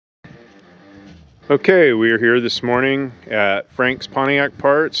Okay, we are here this morning at Frank's Pontiac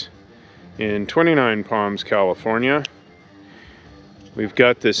Parts in 29 Palms, California. We've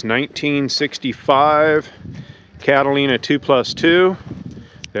got this 1965 Catalina 2+2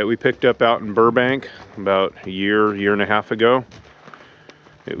 that we picked up out in Burbank about a year and a half ago.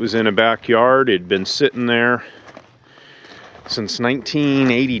 It was in a backyard. It'd been sitting there since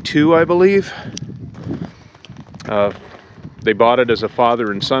 1982, I believe. They bought it as a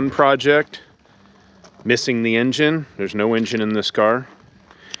father and son project. Missing the engine. There's no engine in this car,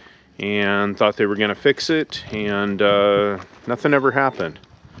 and thought they were going to fix it, and nothing ever happened.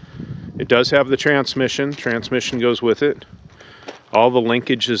 It does have the transmission. Transmission goes with it. All the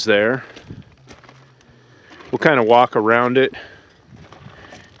linkage is there. We'll kind of walk around it,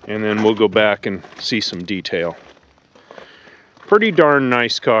 and then we'll go back and see some detail. Pretty darn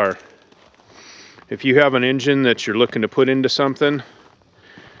nice car. If you have an engine that you're looking to put into something,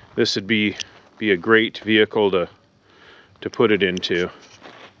 this would be a great vehicle to put it into.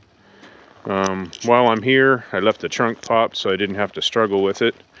 While I'm here, I left the trunk popped so I didn't have to struggle with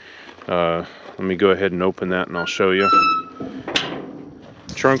it. Let me go ahead and open that and I'll show you.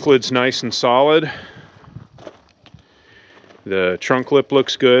 Trunk lid's nice and solid. The trunk lip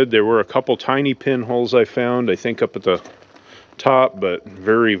looks good. There were a couple tiny pinholes I found, I think up at the top, but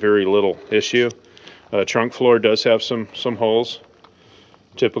very little issue. Trunk floor does have some holes.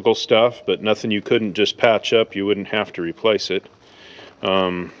 Typical stuff, but nothing you couldn't just patch up. You wouldn't have to replace it.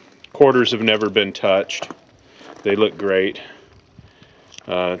 Quarters have never been touched. They look great.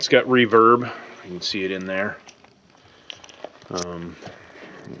 It's got reverb. You can see it in there.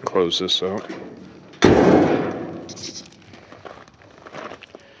 Close this out.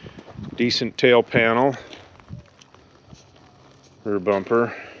 Decent tail panel. Rear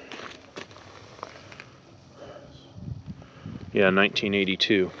bumper. Yeah,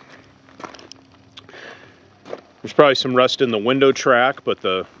 1982. There's probably some rust in the window track, but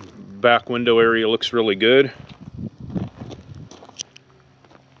the back window area looks really good.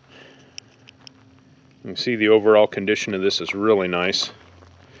 You can see the overall condition of this is really nice.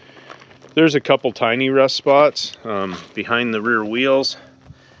 There's a couple tiny rust spots behind the rear wheels.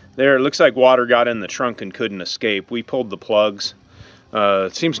 There, it looks like water got in the trunk and couldn't escape. We pulled the plugs.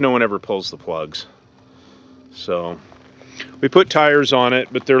 It seems no one ever pulls the plugs. So we put tires on it,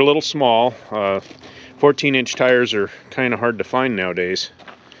 but they're a little small. 14-inch tires are kind of hard to find nowadays.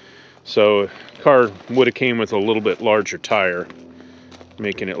 So the car would have came with a little bit larger tire,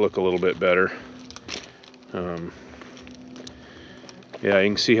 making it look a little bit better. Yeah, you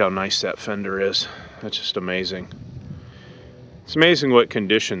can see how nice that fender is. That's just amazing. It's amazing what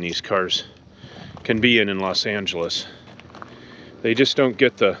condition these cars can be in Los Angeles. They just don't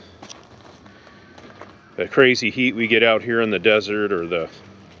get the crazy heat we get out here in the desert, or the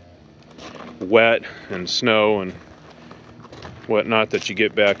wet and snow and whatnot that you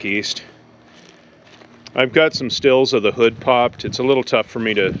get back east. I've got some stills of the hood popped. It's a little tough for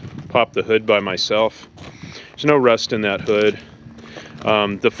me to pop the hood by myself. There's no rust in that hood.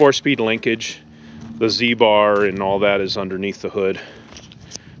 The 4-speed linkage, the Z-bar and all that is underneath the hood.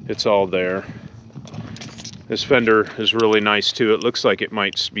 It's all there. This fender is really nice too. It looks like it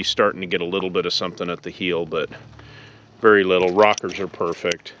might be starting to get a little bit of something at the heel, but very little. Rockers are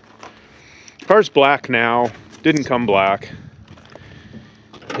perfect. Car's black now. Didn't come black.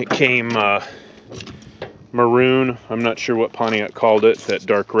 It came maroon. I'm not sure what Pontiac called it, that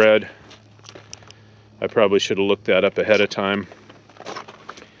dark red. I probably should have looked that up ahead of time.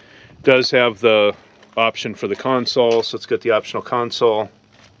 Does have the option for the console, so it's got the optional console,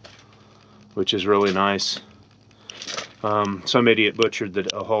 which is really nice. Some idiot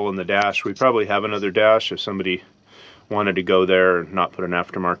butchered a hole in the dash. We probably have another dash if somebody wanted to go there and not put an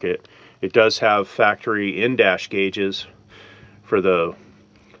aftermarket. It does have factory in-dash gauges for the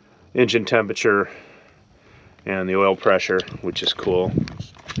engine temperature and the oil pressure, which is cool.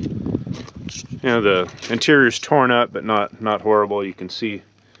 You know, the interior's torn up, but not horrible. You can see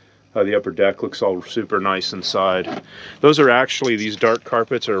how the upper deck looks all super nice inside. Those are actually, these dark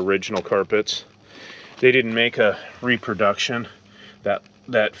carpets are original carpets. They didn't make a reproduction that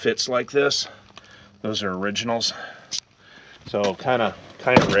fits like this. Those are originals. So kind of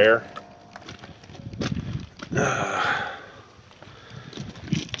rare.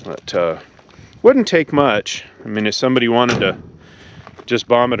 But wouldn't take much. I mean, if somebody wanted to just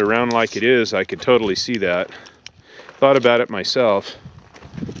bomb it around like it is, I could totally see that. Thought about it myself.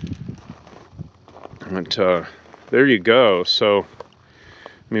 But there you go. So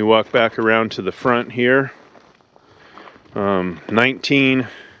let me walk back around to the front here.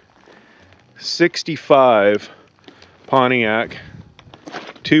 1965 Pontiac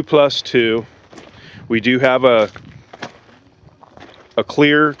 2+2. We do have a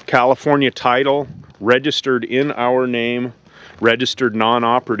clear California title, registered in our name, registered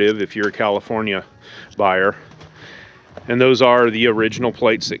non-operative if you're a California buyer. And those are the original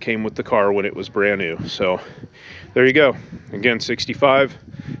plates that came with the car when it was brand new. So there you go. Again, 65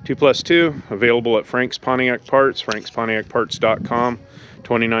 2+2, available at Frank's Pontiac Parts, frankspontiacparts.com,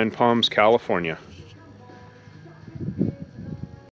 29 Palms, California.